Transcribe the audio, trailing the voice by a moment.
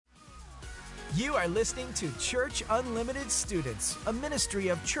You are listening to Church Unlimited Students, a ministry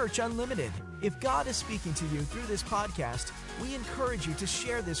of Church Unlimited. If God is speaking to you through this podcast, we encourage you to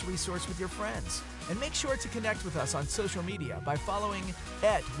share this resource with your friends. And make sure to connect with us on social media by following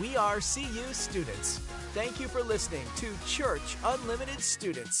 @WeAreCUStudents. Thank you for listening to Church Unlimited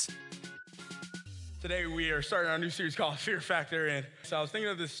Students. Today we are starting our new series called Fear Factor. And so I was thinking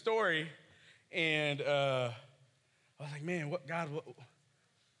of this story, and I was like, man,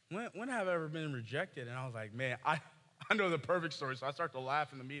 when have I ever been rejected? And I was like, man, I know the perfect story. So I start to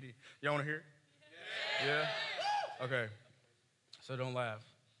laugh in the meeting. Y'all want to hear it? Yeah? Okay. So don't laugh.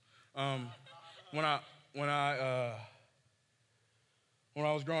 When I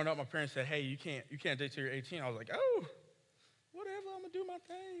was growing up, my parents said, hey, you can't date till you're 18. I was like, oh, whatever, I'm going to do my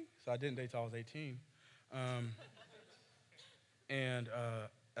thing. So I didn't date till I was 18. And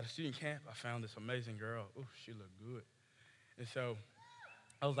at a student camp, I found this amazing girl. Ooh, she looked good. And so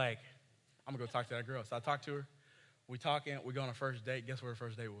I was like, I'm going to go talk to that girl. So I talked to her. We talking. We go on a first date. Guess where the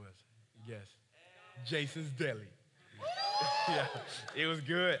first date was? Guess. Jason's Deli. Yeah, it was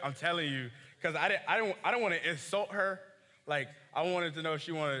good. I'm telling you. Because I don't want to insult her. Like, I wanted to know if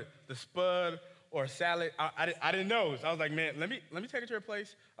she wanted the spud or a salad. I didn't know. So I was like, man, let me take her to her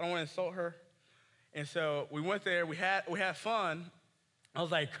place. I don't want to insult her. And so we went there. We had fun. I was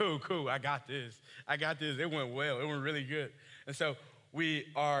like, cool. I got this. It went well. It went really good. And so we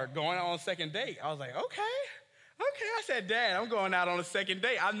are going out on a second date. I was like, okay. I said, Dad, I'm going out on a second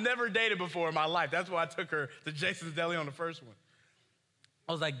date. I've never dated before in my life. That's why I took her to Jason's Deli on the first one.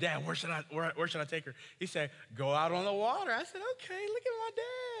 I was like, Dad, where should I take her? He said, go out on the water. I said, okay, look at my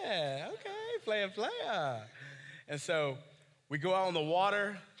dad. Okay, player. And so we go out on the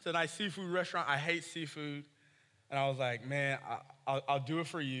water to a nice seafood restaurant. I hate seafood. And I was like, man, I'll do it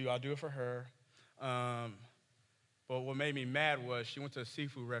for you. I'll do it for her. But what made me mad was she went to a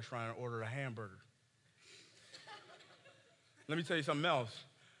seafood restaurant and ordered a hamburger. Let me tell you something else.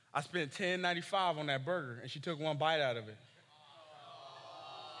 I spent $10.95 on that burger, and she took one bite out of it.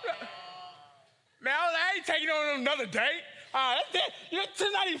 Man, I ain't taking on another date. That's it. You're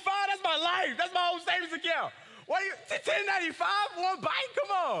 $10.95. That's my life. That's my whole savings account. What are you? $10.95? One bite?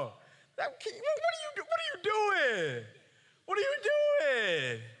 Come on. What are you doing? What are you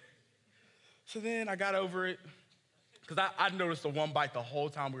doing? So then I got over it. Because I noticed the one bite the whole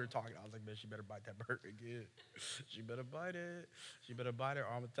time we were talking. I was like, man, she better bite that burger again. She better bite it. Or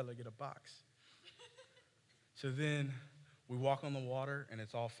I'm going to tell her to get a box. So then we walk on the water, and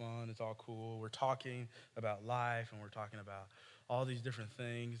it's all fun. It's all cool. We're talking about life, and we're talking about all these different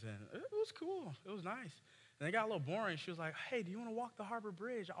things. And it was cool. It was nice. And it got a little boring. She was like, hey, do you want to walk the Harbor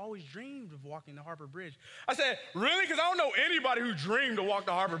Bridge? I always dreamed of walking the Harbor Bridge. I said, really? Because I don't know anybody who dreamed to walk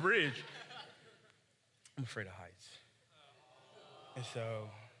the Harbor Bridge. I'm afraid of heights. And so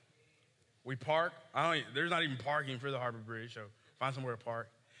we park. There's not even parking for the Harbor Bridge, so find somewhere to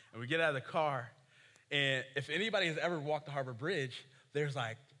park. And we get out of the car, and if anybody has ever walked the Harbor Bridge, it's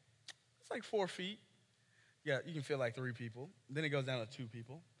like 4 feet. Yeah, you can feel like 3 people. Then it goes down to 2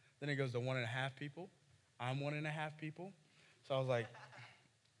 people. Then it goes to 1.5 people. I'm 1.5 people. So I was like,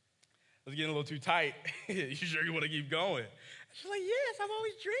 it's getting a little too tight. You sure you want to keep going? She's like, yes, I've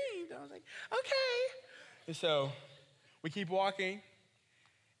always dreamed. I was like, okay. And so we keep walking,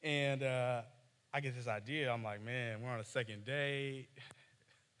 and I get this idea. I'm like, man, we're on a second date.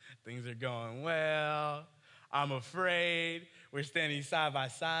 Things are going well. I'm afraid. We're standing side by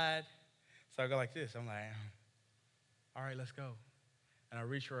side. So I go like this. I'm like, all right, let's go. And I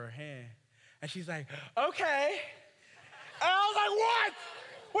reach for her hand, and she's like, okay. And I was like, what?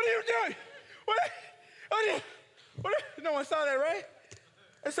 What are you doing? What? No one saw that, right?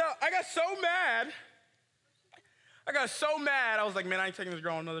 And so I got so mad. I was like, man, I ain't taking this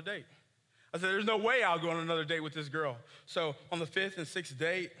girl on another date. I said, there's no way I'll go on another date with this girl. So on the 5th and 6th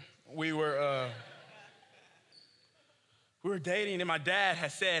date, we were dating, and my dad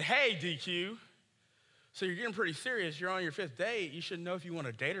had said, hey, DQ, so you're getting pretty serious. You're on your 5th date. You should know if you want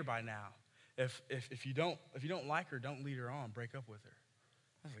to date her by now. If you don't like her, don't lead her on. Break up with her.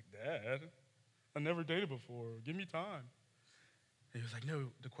 I was like, Dad, I never dated before. Give me time. And he was like,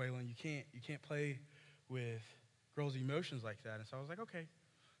 no, DeQuaylen, you can't play with girls' emotions like that. And so I was like, okay.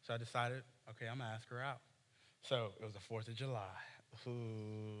 So I decided, okay, I'm going to ask her out. So it was the 4th of July.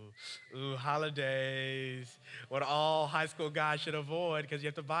 Ooh, holidays. What all high school guys should avoid, because you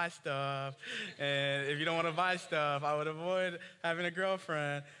have to buy stuff. And if you don't want to buy stuff, I would avoid having a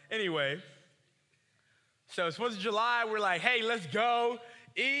girlfriend. Anyway, so it's 4th of July. We're like, hey, let's go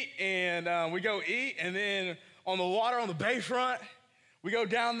eat. And we go eat. And then on the water, on the bayfront, we go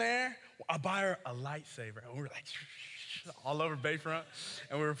down there. I buy her a lightsaber. And we're like, all over Bayfront.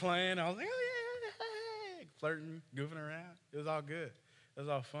 And we were playing. I was like, oh, flirting, goofing around. It was all good. It was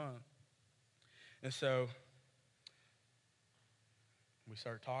all fun. And so we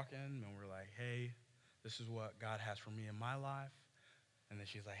started talking, and we're like, hey, this is what God has for me in my life. And then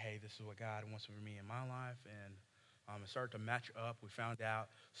she's like, hey, this is what God wants for me in my life. And it started to match up. We found out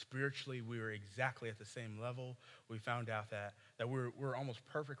spiritually we were exactly at the same level. We found out that we're almost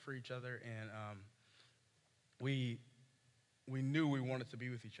perfect for each other. And we knew we wanted to be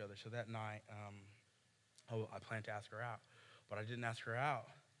with each other. So that night, I planned to ask her out. But I didn't ask her out.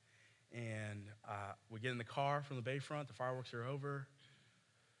 And we get in the car from the Bayfront. The fireworks are over.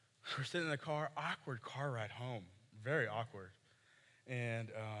 We're sitting in the car. Awkward car ride home. Very awkward.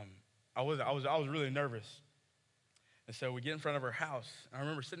 And I was really nervous. And so we get in front of her house. And I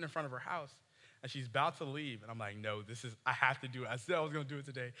remember sitting in front of her house, and she's about to leave. And I'm like, no, I have to do it. I said I was going to do it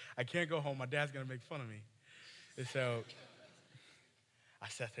today. I can't go home. My dad's going to make fun of me. And so I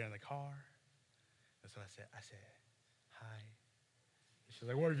sat there in the car. That's what I said. I said, hi. And she's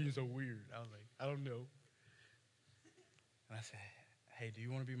like, why are you being so weird? I was like, I don't know. And I said, hey, do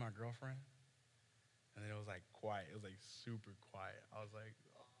you want to be my girlfriend? And then it was like quiet. It was like super quiet. I was like,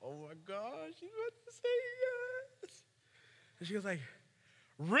 oh my gosh, she's about to say yes. And she was like,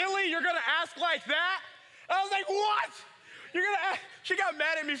 really? You're going to ask like that? And I was like, what? You're going to ask? She got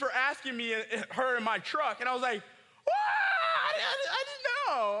mad at me for asking me her in my truck. And I was like, what? I didn't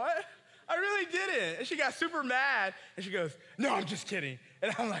know. I really didn't. And she got super mad. And she goes, no, I'm just kidding.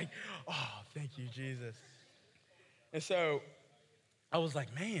 And I'm like, oh, thank you, Jesus. And so I was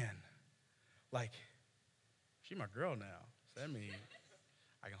like, man, like, she's my girl now. So that means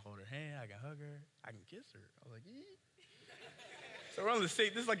I can hold her hand, I can hug her, I can kiss her. I was like, yeah. So we're on this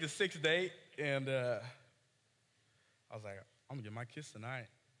is like the 6th date, and I was like, I'm gonna get my kiss tonight.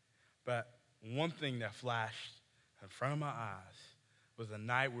 But one thing that flashed in front of my eyes was the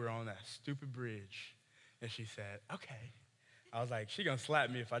night we were on that stupid bridge, and she said, okay. I was like, she gonna slap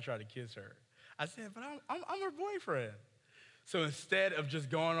me if I try to kiss her. I said, but I'm her boyfriend. So instead of just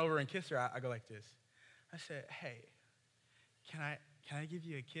going over and kiss her, I go like this. I said, hey, can I give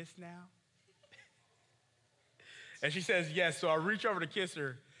you a kiss now? And she says yes. So I reach over to kiss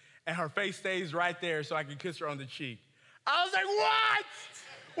her, and her face stays right there so I can kiss her on the cheek. I was like, what?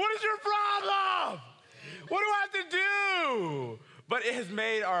 What is your problem? What do I have to do? But it has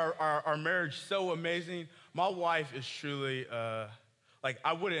made our marriage so amazing. My wife is truly, like,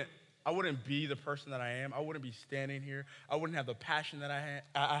 I wouldn't be the person that I am. I wouldn't be standing here. I wouldn't have the passion that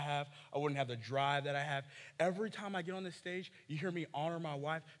I have. I wouldn't have the drive that I have. Every time I get on this stage, you hear me honor my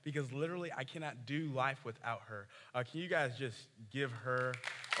wife because literally I cannot do life without her. Can you guys just give her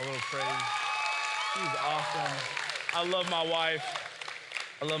a little praise? She's awesome. I love my wife.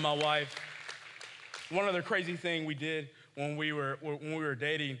 I love my wife. One other crazy thing we did when we were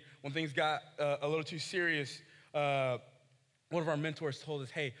dating, when things got a little too serious, one of our mentors told us,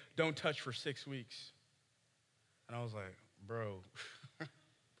 hey, don't touch for 6 weeks. And I was like, bro,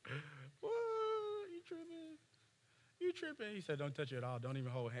 what? You tripping? You tripping? He said, don't touch it at all. Don't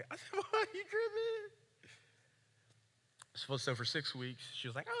even hold hands. I said, what? You tripping? So for 6 weeks, she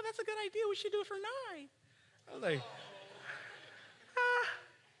was like, oh, that's a good idea. We should do it for 9. I was like,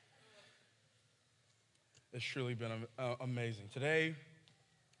 It's truly been amazing. Today,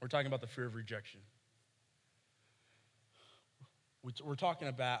 we're talking about the fear of rejection. We're talking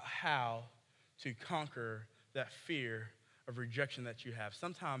about how to conquer that fear of rejection that you have.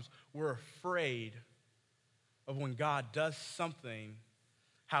 Sometimes we're afraid of when God does something,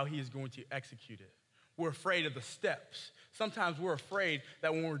 how he is going to execute it. We're afraid of the steps. Sometimes we're afraid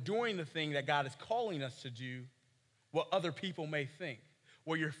that when we're doing the thing that God is calling us to do, what other people may think,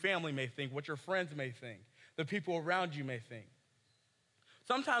 what your family may think, what your friends may think, the people around you may think.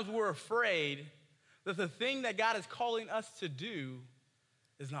 Sometimes we're afraid that the thing that God is calling us to do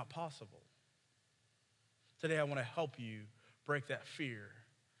is not possible. Today, I want to help you break that fear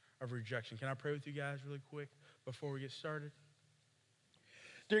of rejection. Can I pray with you guys really quick before we get started?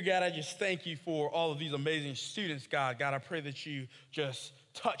 Dear God, I just thank you for all of these amazing students, God. God, I pray that you just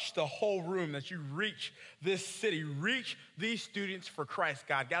touch the whole room, that you reach this city, reach these students for Christ,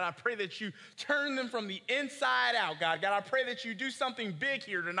 God. God, I pray that you turn them from the inside out, God. God, I pray that you do something big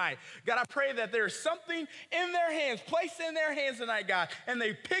here tonight. God, I pray that there's something in their hands, placed in their hands tonight, God, and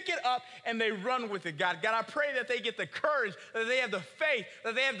they pick it up and they run with it, God. God, I pray that they get the courage, that they have the faith,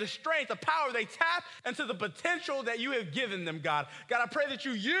 that they have the strength, the power, they tap into the potential that you have given them, God. God, I pray that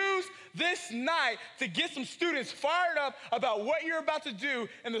you use this night to get some students fired up about what you're about to do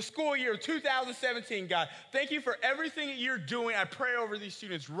in the school year of 2017, God. Thank you for everything that you're doing. I pray over these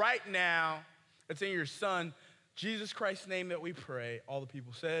students right now. It's in your Son, Jesus Christ's name, that we pray. All the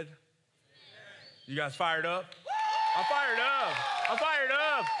people said, You guys fired up? I'm fired up. I'm fired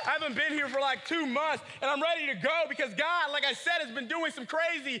up. I haven't been here for like 2 months, and I'm ready to go because God, like I said, has been doing some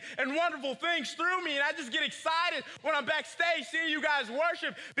crazy and wonderful things through me, and I just get excited when I'm backstage seeing you guys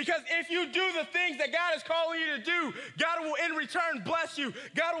worship, because if you do the things that God is calling you to do, God will in return bless you.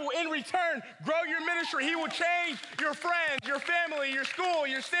 God will in return grow your ministry. He will change your friends, your family, your school,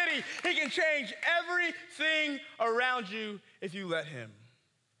 your city. He can change everything around you if you let him.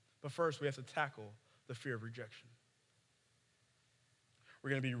 But first, we have to tackle the fear of rejection. We're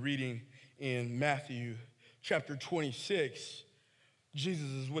going to be reading in Matthew chapter 26. Jesus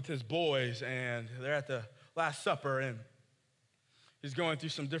is with his boys, and they're at the Last Supper, and he's going through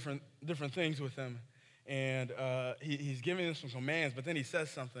some different things with them. And he's giving them some commands, but then he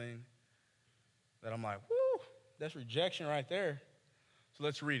says something that I'm like, whoo, that's rejection right there. So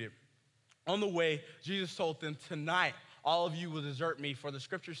let's read it. On the way, Jesus told them, tonight, all of you will desert me, for the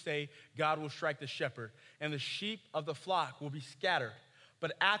scriptures say God will strike the shepherd, and the sheep of the flock will be scattered.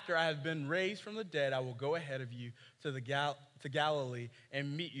 But after I have been raised from the dead, I will go ahead of you to Galilee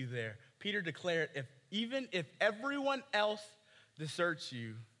and meet you there. Peter declared, even if everyone else deserts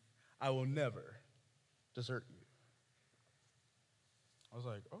you, I will never desert you. I was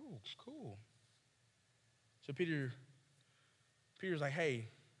like, oh, cool. So Peter's like, hey,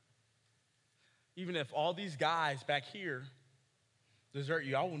 even if all these guys back here desert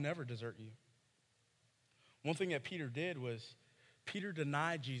you, I will never desert you. One thing that Peter did was Peter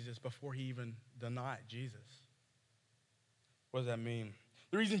denied Jesus before he even denied Jesus. What does that mean?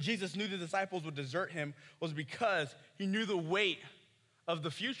 The reason Jesus knew the disciples would desert him was because he knew the weight of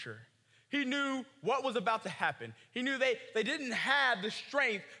the future. He knew what was about to happen. He knew they didn't have the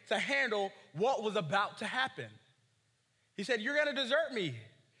strength to handle what was about to happen. He said, you're going to desert me.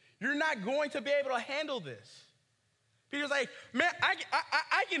 You're not going to be able to handle this. Peter's like, man,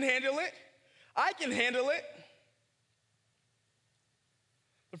 I can handle it. I can handle it.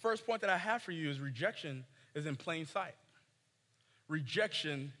 The first point that I have for you is rejection is in plain sight.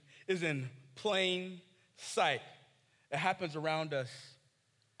 Rejection is in plain sight. It happens around us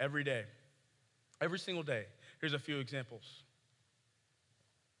every day, every single day. Here's a few examples.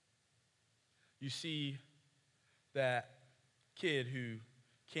 You see that kid who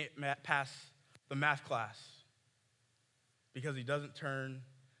can't pass the math class because he doesn't turn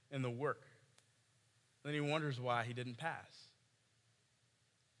in the work. Then he wonders why he didn't pass.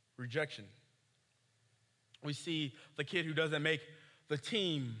 Rejection. We see the kid who doesn't make the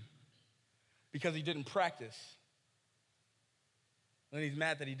team because he didn't practice. Then he's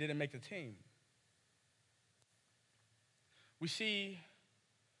mad that he didn't make the team. We see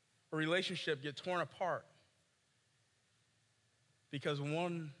a relationship get torn apart because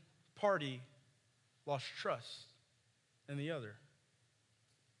one party lost trust in the other.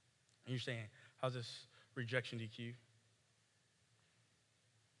 And you're saying, how's this rejection, DQ?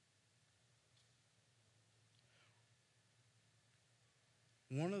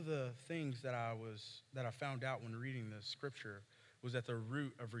 One of the things that I found out when reading this scripture was that the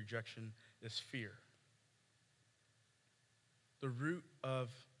root of rejection is fear. The root of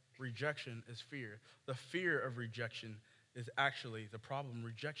rejection is fear. The fear of rejection is actually the problem.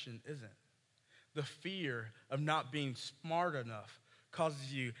 Rejection isn't. The fear of not being smart enough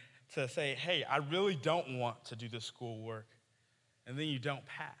causes you to say, hey, I really don't want to do this schoolwork, and then you don't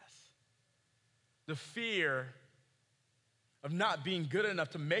pass. The fear of not being good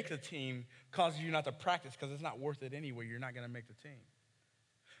enough to make the team causes you not to practice because it's not worth it anyway. You're not going to make the team.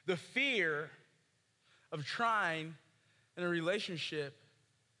 The fear of trying in a relationship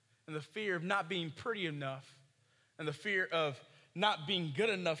and the fear of not being pretty enough and the fear of not being good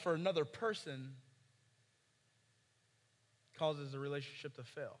enough for another person causes the relationship to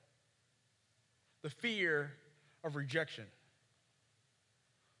fail. The fear of rejection.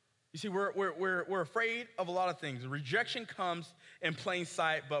 You see, we're afraid of a lot of things. Rejection comes in plain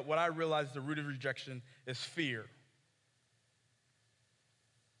sight, but what I realize the root of rejection is fear.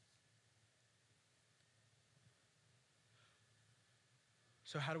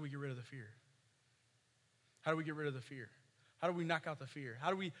 So how do we get rid of the fear? How do we get rid of the fear? How do we knock out the fear? How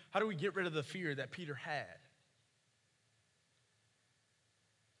do we get rid of the fear that Peter had?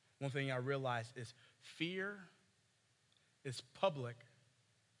 One thing I realized is fear is public,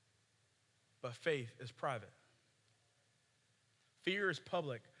 but faith is private. Fear is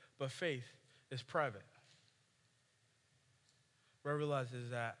public, but faith is private. What I realize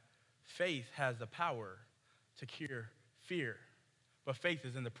is that faith has the power to cure fear, but faith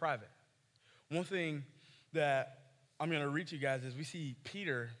is in the private. One thing that I'm going to read to you guys is we see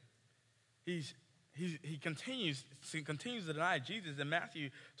Peter, he continues to deny Jesus in Matthew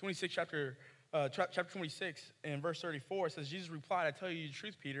 26, chapter chapter 26 and verse 34, it says, Jesus replied, I tell you the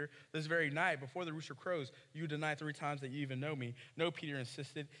truth, Peter, this very night before the rooster crows, you deny 3 times that you even know me. No, Peter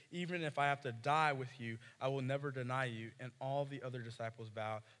insisted, even if I have to die with you, I will never deny you. And all the other disciples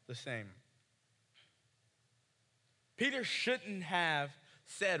bowed the same. Peter shouldn't have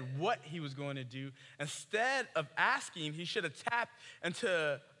said what he was going to do. Instead of asking, he should have tapped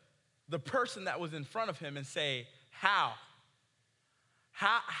into the person that was in front of him and say, how?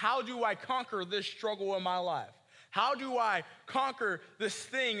 How do I conquer this struggle in my life? How do I conquer this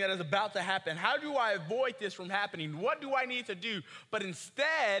thing that is about to happen? How do I avoid this from happening? What do I need to do? But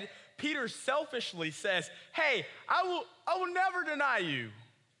instead, Peter selfishly says, hey, I will never deny you.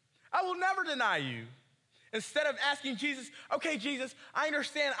 I will never deny you. Instead of asking Jesus, okay, Jesus, I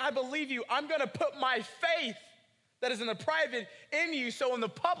understand, I believe you. I'm going to put my faith that is in the private in you, so in the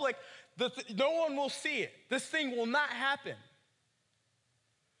public, no one will see it. This thing will not happen.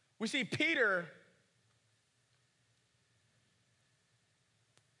 We see Peter,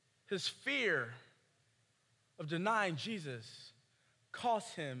 his fear of denying Jesus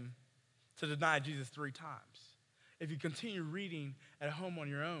caused him to deny Jesus 3 times. If you continue reading at home on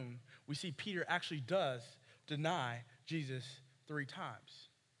your own, we see Peter actually does deny Jesus 3 times.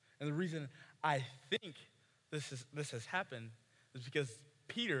 And the reason I think this has happened is because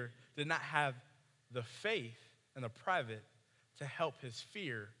Peter did not have the faith in the private to help his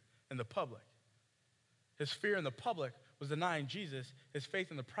fear in the public. His fear in the public was denying Jesus. His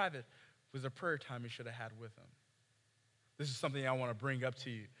faith in the private was the prayer time he should have had with him. This is something I want to bring up to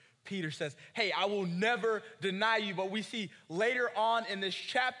you. Peter says, hey, I will never deny you. But we see later on in this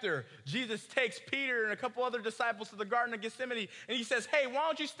chapter, Jesus takes Peter and a couple other disciples to the Garden of Gethsemane, and he says, hey, why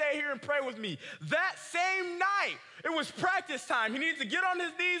don't you stay here and pray with me? That same night, it was practice time. He needed to get on his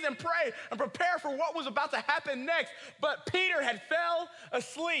knees and pray and prepare for what was about to happen next. But Peter had fell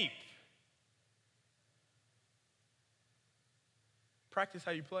asleep. Practice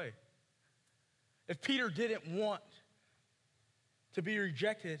how you play. If Peter didn't want to be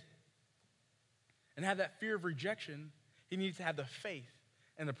rejected and have that fear of rejection, he needed to have the faith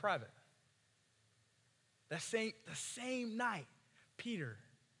in the private. The same night, Peter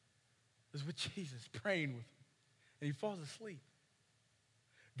is with Jesus, praying with him, and he falls asleep.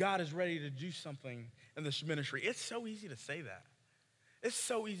 God is ready to do something in this ministry. It's so easy to say that. It's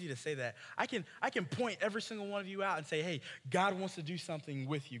so easy to say that. I can point every single one of you out and say, hey, God wants to do something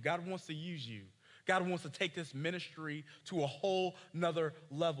with you. God wants to use you. God wants to take this ministry to a whole nother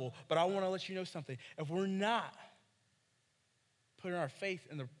level. But I want to let you know something. If we're not putting our faith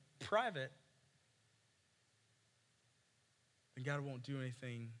in the private, then God won't do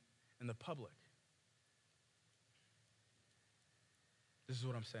anything in the public. This is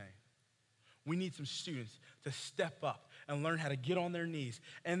what I'm saying. We need some students to step up and learn how to get on their knees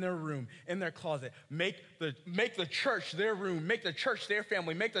in their room, in their closet, make the church their room, make the church their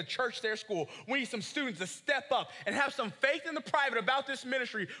family, make the church their school. We need some students to step up and have some faith in the private about this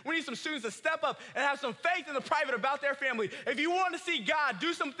ministry. We need some students to step up and have some faith in the private about their family. If you want to see God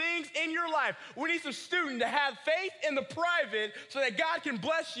do some things in your life, we need some students to have faith in the private so that God can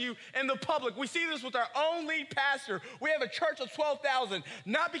bless you in the public. We see this with our own lead pastor. We have a church of 12,000,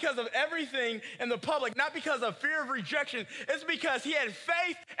 not because of everything in the public, not because of fear of rejection. It's because he had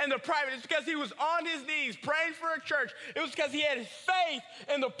faith in the private. It's because he was on his knees praying for a church. It was because he had faith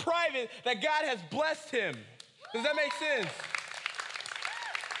in the private that God has blessed him. Does that make sense?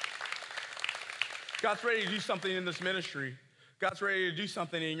 God's ready to do something in this ministry. God's ready to do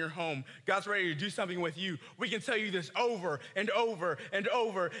something in your home. God's ready to do something with you. We can tell you this over and over and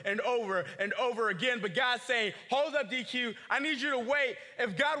over and over and over again, but God's saying, hold up, DQ, I need you to wait.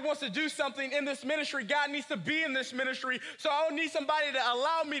 If God wants to do something in this ministry, God needs to be in this ministry, so I need somebody to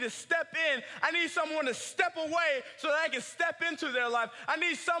allow me to step in. I need someone to step away so that I can step into their life. I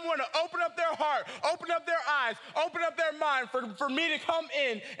need someone to open up their heart, open up their eyes, open up their mind for me to come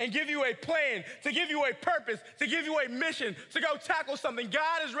in and give you a plan, to give you a purpose, to give you a mission, to go tackle something.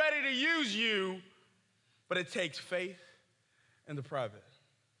 God is ready to use you, but it takes faith in the private.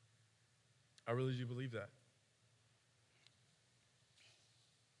 I really do believe that.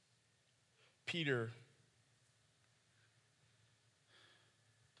 Peter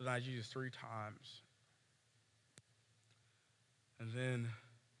denied Jesus 3 times. And then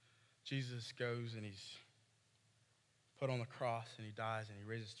Jesus goes and he's put on the cross and he dies and he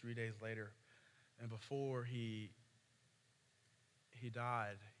raises 3 days later. And before he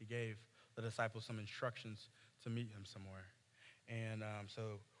died, he gave the disciples some instructions to meet him somewhere. And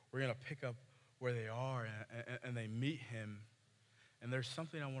so we're going to pick up where they are, and they meet him. And there's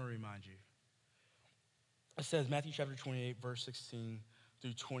something I want to remind you. It says, Matthew chapter 28, verse 16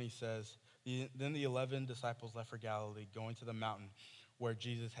 through 20 says, Then the 11 disciples left for Galilee, going to the mountain where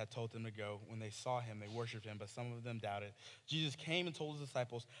Jesus had told them to go. When they saw him, they worshiped him, but some of them doubted. Jesus came and told his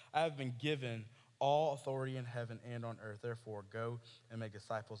disciples, I have been given all authority in heaven and on earth. Therefore, go and make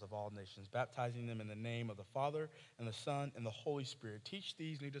disciples of all nations, baptizing them in the name of the Father and the Son and the Holy Spirit. Teach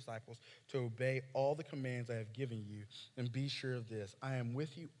these new disciples to obey all the commands I have given you, and be sure of this, I am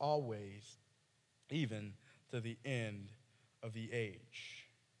with you always, even to the end of the age.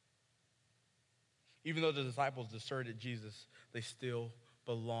 Even though the disciples deserted Jesus, they still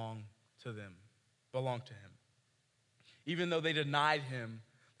belong to him. Even though they denied him,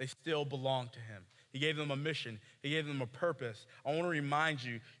 they still belong to him. He gave them a mission. He gave them a purpose. I want to remind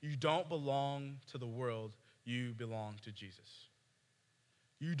you, you don't belong to the world. You belong to Jesus.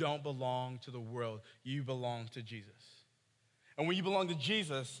 You don't belong to the world. You belong to Jesus. And when you belong to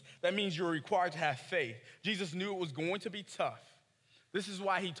Jesus, that means you're required to have faith. Jesus knew it was going to be tough. This is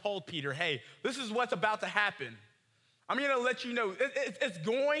why he told Peter, hey, this is what's about to happen. I'm going to let you know, it's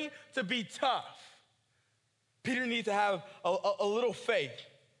going to be tough. Peter needs to have a little faith.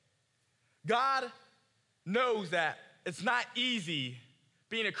 God knows that it's not easy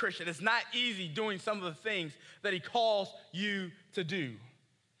being a Christian. It's not easy doing some of the things that he calls you to do.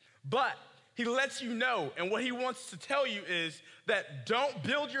 But he lets you know, and what he wants to tell you is that don't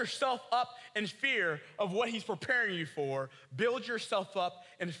build yourself up in fear of what he's preparing you for. Build yourself up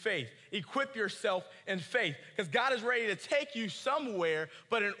in faith. Equip yourself in faith, because God is ready to take you somewhere,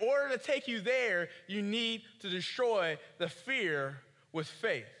 but in order to take you there, you need to destroy the fear with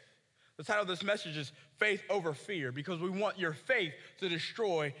faith. The title of this message is Faith Over Fear, because we want your faith to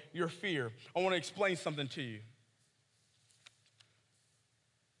destroy your fear. I want to explain something to you.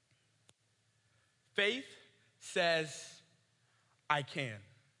 Faith says, I can.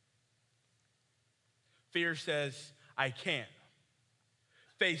 Fear says, I can't.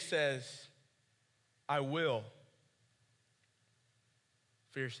 Faith says, I will.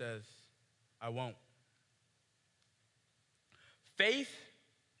 Fear says, I won't. Faith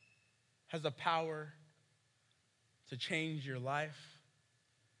has the power to change your life,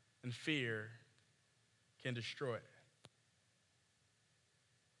 and fear can destroy it.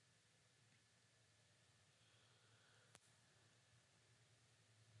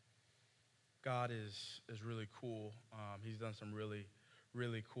 God is really cool. He's done some really,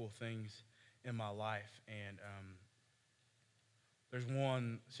 really cool things in my life. And there's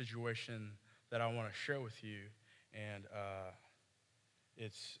one situation that I want to share with you. And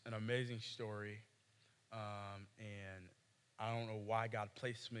it's an amazing story. And I don't know why God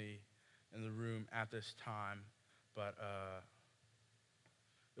placed me in the room at this time, but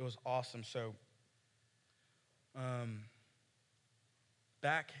it was awesome. So,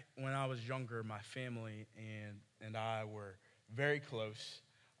 back when I was younger, my family and I were very close.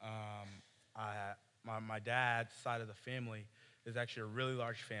 My dad's side of the family is actually a really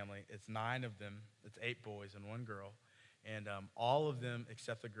large family. It's 9 of them. It's 8 boys and 1 girl. And all of them,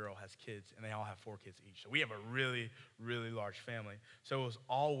 except the girl, has kids, and they all have 4 kids each. So we have a really, really large family. So it was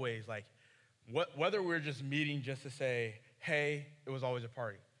always like, whether we're just meeting just to say, hey, it was always a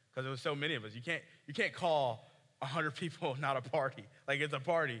party, because there was so many of us. You can't call 100 people not a party. Like, it's a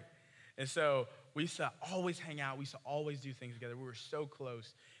party. And so we used to always hang out. We used to always do things together. We were so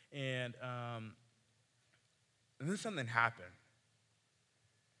close. And then something happened.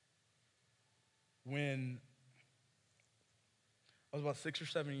 When I was about 6 or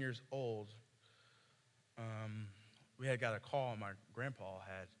 7 years old, we had got a call. My grandpa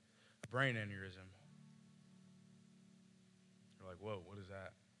had a brain aneurysm. They're like, whoa, what is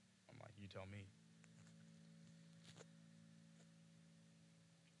that? I'm like, you tell me.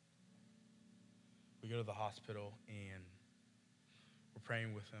 We go to the hospital, and we're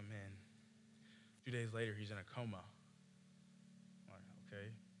praying with him, and 2 days later, he's in a coma. I'm like, okay.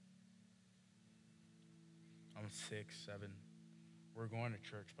 I'm 6, 7. We're going to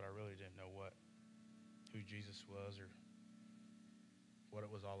church, but I really didn't know who Jesus was or what it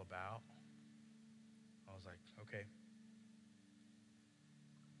was all about. I was like, okay.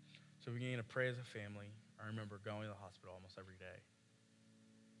 So we began to pray as a family. I remember going to the hospital almost every day.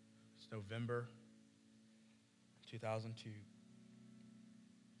 It's November 2002.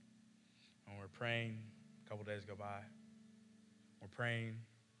 And we're praying, a couple days go by. We're praying,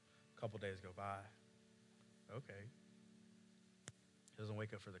 a couple days go by. Okay. He doesn't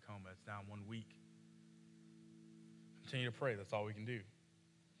wake up for the coma. It's down 1 week. Continue to pray. That's all we can do.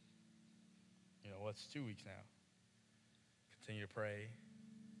 It's 2 weeks now. Continue to pray.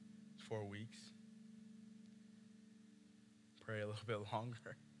 It's 4 weeks. Pray a little bit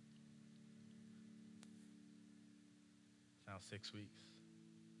longer. It's now 6 weeks.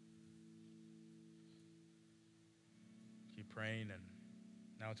 praying, and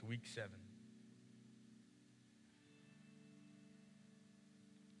now it's week 7.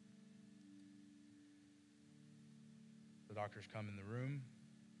 The doctors come in the room.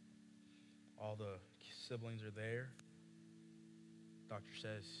 All the siblings are there. Doctor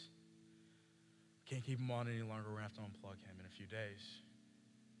says, can't keep him on any longer. We're going to have to unplug him in a few days.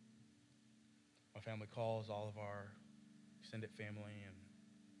 My family calls all of our extended family, and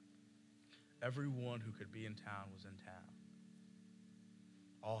everyone who could be in town was in town.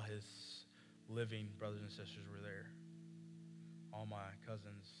 All his living brothers and sisters were there. All my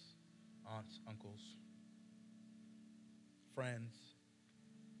cousins, aunts, uncles, friends.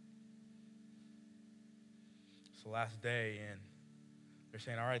 It's the last day, and they're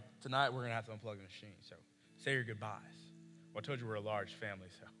saying, all right, tonight we're going to have to unplug the machine, so say your goodbyes. Well, I told you we're a large family,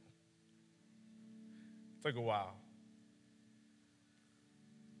 so it took a while.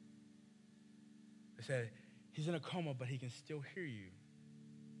 They said, he's in a coma, but he can still hear you.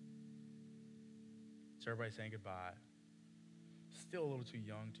 So everybody's saying goodbye. Still a little too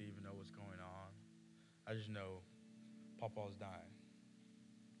young to even know what's going on. I just know Papa's dying.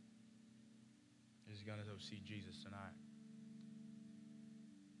 He's going to go see Jesus tonight.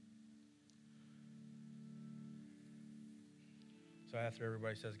 So after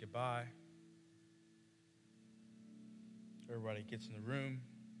everybody says goodbye, everybody gets in the room.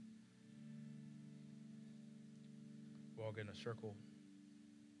 We all get in a circle.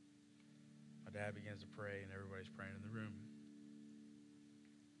 My dad begins to pray, and everybody's praying in the room.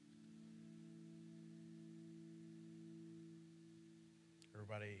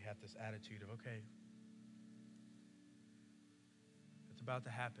 Everybody had this attitude of, okay, it's about to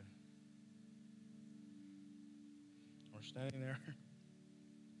happen. We're standing there.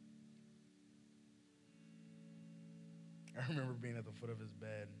 I remember being at the foot of his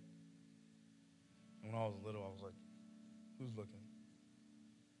bed. And when I was little, I was like, who's looking?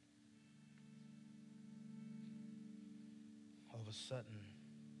 All of a sudden,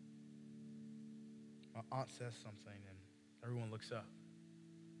 my aunt says something, and everyone looks up.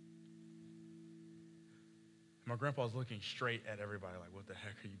 My grandpa's looking straight at everybody like, what the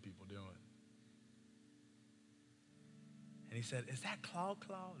heck are you people doing? And he said, is that Cloud?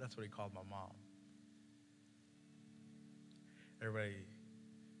 That's what he called my mom. Everybody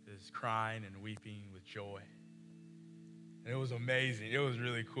is crying and weeping with joy. And it was amazing. It was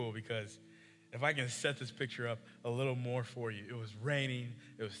really cool because if I can set this picture up a little more for you, it was raining,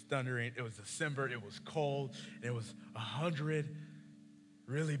 it was thundering, it was December, it was cold, and it was 100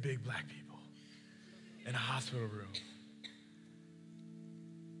 really big black people in a hospital room.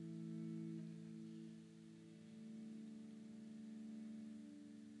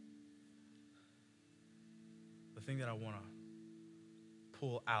 The thing that I want to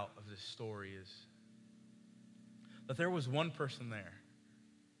pull out of this story is that there was one person there.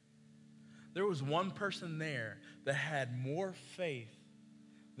 There was one person there that had more faith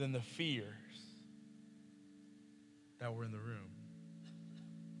than the fears that were in the room.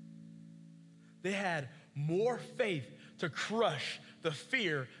 They had more faith to crush the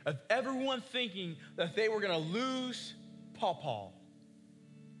fear of everyone thinking that they were going to lose Pawpaw.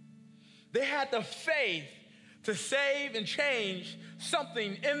 They had the faith to save and change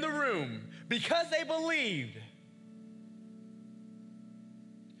something in the room because they believed.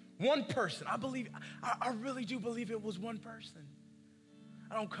 One person, I really do believe it was one person.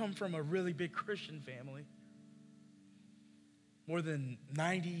 I don't come from a really big Christian family. More than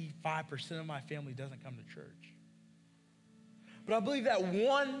 95% of my family doesn't come to church. But I believe that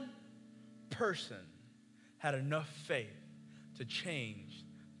one person had enough faith to change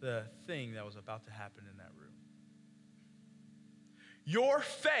the thing that was about to happen in that room. Your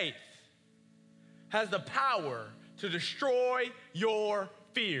faith has the power to destroy your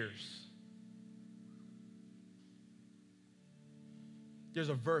fears. There's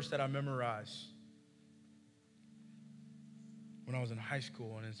a verse that I memorized when I was in high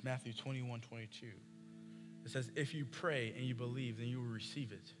school, and it's Matthew 21:22. It says, if you pray and you believe, then you will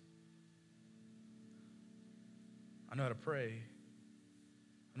receive it. I know how to pray.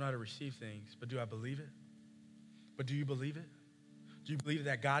 I know how to receive things, but do I believe it? But do you believe it? Do you believe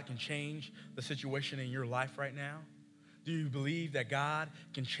that God can change the situation in your life right now? Do you believe that God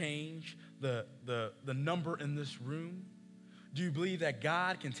can change the number in this room? Do you believe that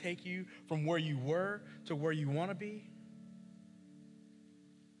God can take you from where you were to where you want to be?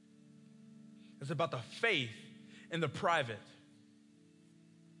 It's about the faith in the private.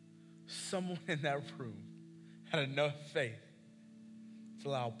 Someone in that room had enough faith to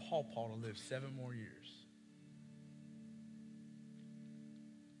allow Pawpaw to live 7 more years.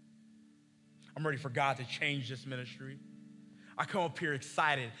 I'm ready for God to change this ministry. I come up here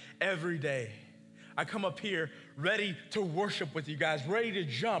excited every day. I come up here ready to worship with you guys, ready to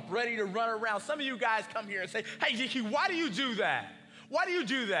jump, ready to run around. Some of you guys come here and say, hey, GQ, why do you do that? Why do you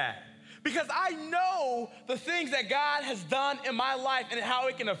do that? Because I know the things that God has done in my life and how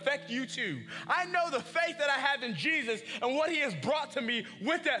it can affect you too. I know the faith that I have in Jesus and what he has brought to me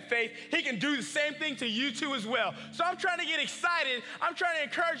with that faith. He can do the same thing to you too as well. So I'm trying to get excited. I'm trying to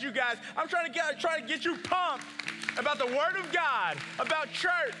encourage you guys. I'm trying to get you pumped about the Word of God, about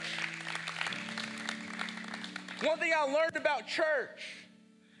church. One thing I learned about church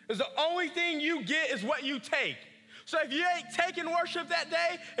is the only thing you get is what you take. So if you ain't taking worship that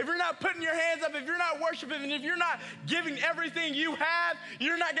day, if you're not putting your hands up, if you're not worshiping, and if you're not giving everything you have,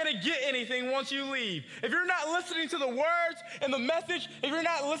 you're not going to get anything once you leave. If you're not listening to the words and the message, if you're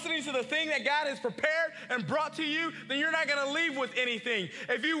not listening to the thing that God has prepared and brought to you, then you're not going to leave with anything.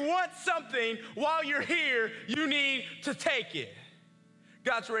 If you want something while you're here, you need to take it.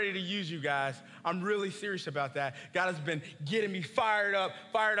 God's ready to use you guys. I'm really serious about that. God has been getting me fired up.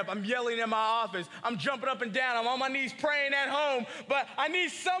 I'm yelling in my office. I'm jumping up and down. I'm on my knees praying at home. But I need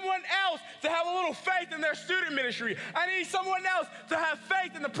someone else to have a little faith in their student ministry. I need someone else to have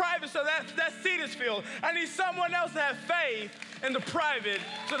faith in the private so that seat is filled. I need someone else to have faith in the private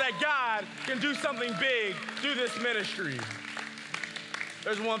so that God can do something big through this ministry.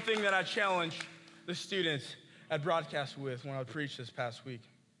 There's one thing that I challenge the students at Broadcast with when I preached this past week.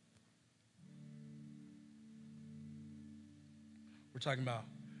 We're talking about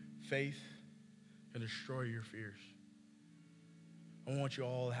faith can destroy your fears. I want you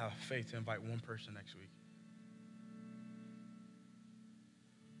all to have faith to invite one person next week.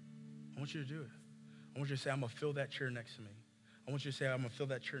 I want you to do it. I want you to say, I'm going to fill that chair next to me. I want you to say, I'm going to fill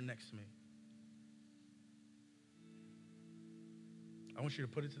that chair next to me. I want you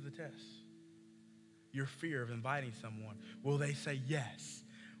to put it to the test. Your fear of inviting someone. Will they say yes?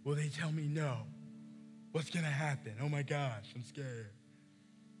 Will they tell me no? What's going to happen? Oh my gosh, I'm scared.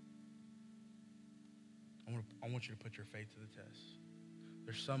 I want you to put your faith to the test.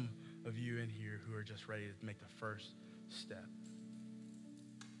 There's some of you in here who are just ready to make the first step.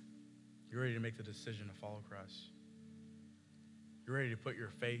 You're ready to make the decision to follow Christ. You're ready to put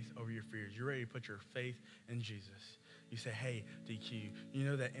your faith over your fears. You're ready to put your faith in Jesus. You say, hey, DQ, you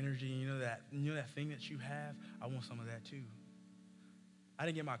know that energy, you know that thing that you have? I want some of that too. I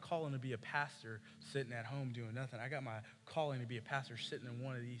didn't get my calling to be a pastor sitting at home doing nothing. I got my calling to be a pastor sitting in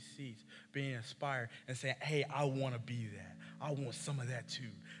one of these seats, being inspired and saying, hey, I want to be that. I want some of that too.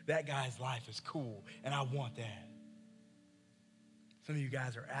 That guy's life is cool, and I want that. Some of you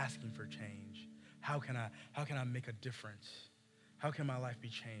guys are asking for change. How can I make a difference? How can my life be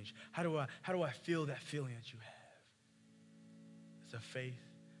changed? How do I feel that feeling that you have? It's the faith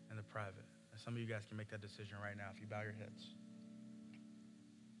and the private. And some of you guys can make that decision right now if you bow your heads.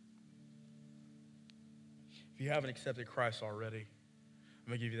 If you haven't accepted Christ already, I'm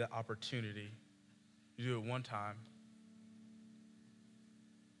going to give you that opportunity. You do it one time.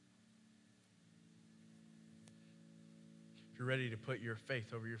 If you're ready to put your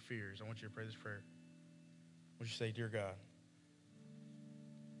faith over your fears, I want you to pray this prayer. I want you to say, Dear God,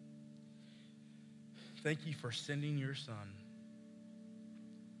 thank you for sending your son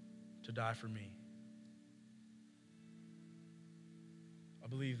to die for me. I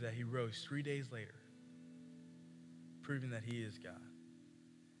believe that he rose 3 days later, proving that he is God.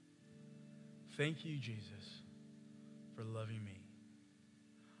 Thank you, Jesus, for loving me.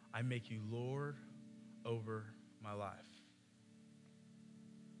 I make you Lord over my life.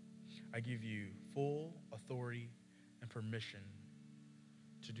 I give you full authority and permission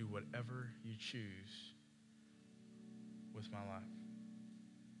to do whatever you choose with my life.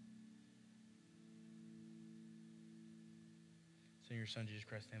 It's in your son, Jesus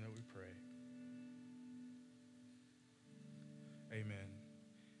Christ's name that we pray. Amen.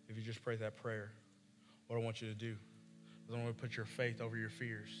 If you just pray that prayer, what I want you to do is I want you to put your faith over your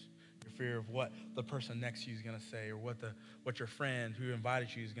fears. Your fear of what the person next to you is going to say, or what your friend who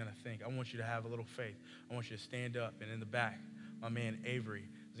invited you is going to think. I want you to have a little faith. I want you to stand up, and in the back, my man Avery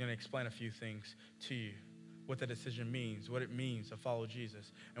is going to explain a few things to you, what the decision means, what it means to follow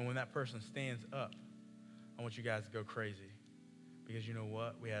Jesus. And when that person stands up, I want you guys to go crazy, because you know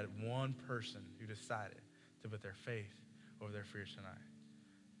what? We had one person who decided to put their faith over their fears tonight.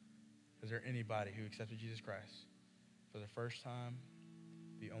 Is there anybody who accepted Jesus Christ for the first time,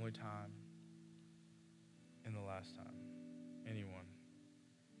 the only time, and the last time? Anyone?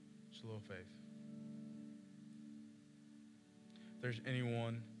 Just a little faith. If there's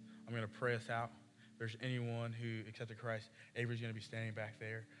anyone, I'm going to pray us out. If there's anyone who accepted Christ, Avery's going to be standing back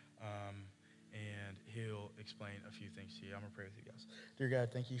there. and he'll explain a few things to you. I'm going to pray with you guys. Dear God,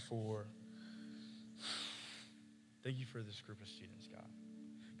 thank you for this group of students, God.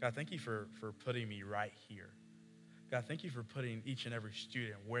 God, thank you for putting me right here. God, thank you for putting each and every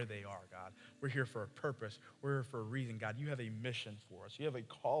student where they are, God. We're here for a purpose. We're here for a reason, God. You have a mission for us. You have a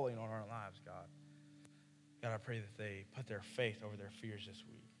calling on our lives, God. God, I pray that they put their faith over their fears this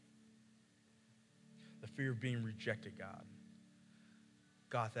week. The fear of being rejected, God.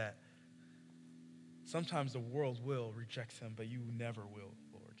 God, that sometimes the world will reject them, but you never will,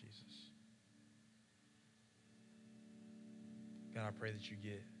 Lord Jesus. God, I pray that you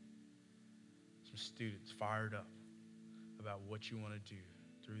get some students fired up about what you want to do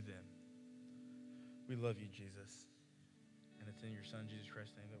through them. We love you, Jesus. And it's in your Son, Jesus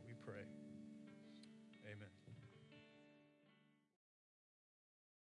Christ's name, that we pray. Amen.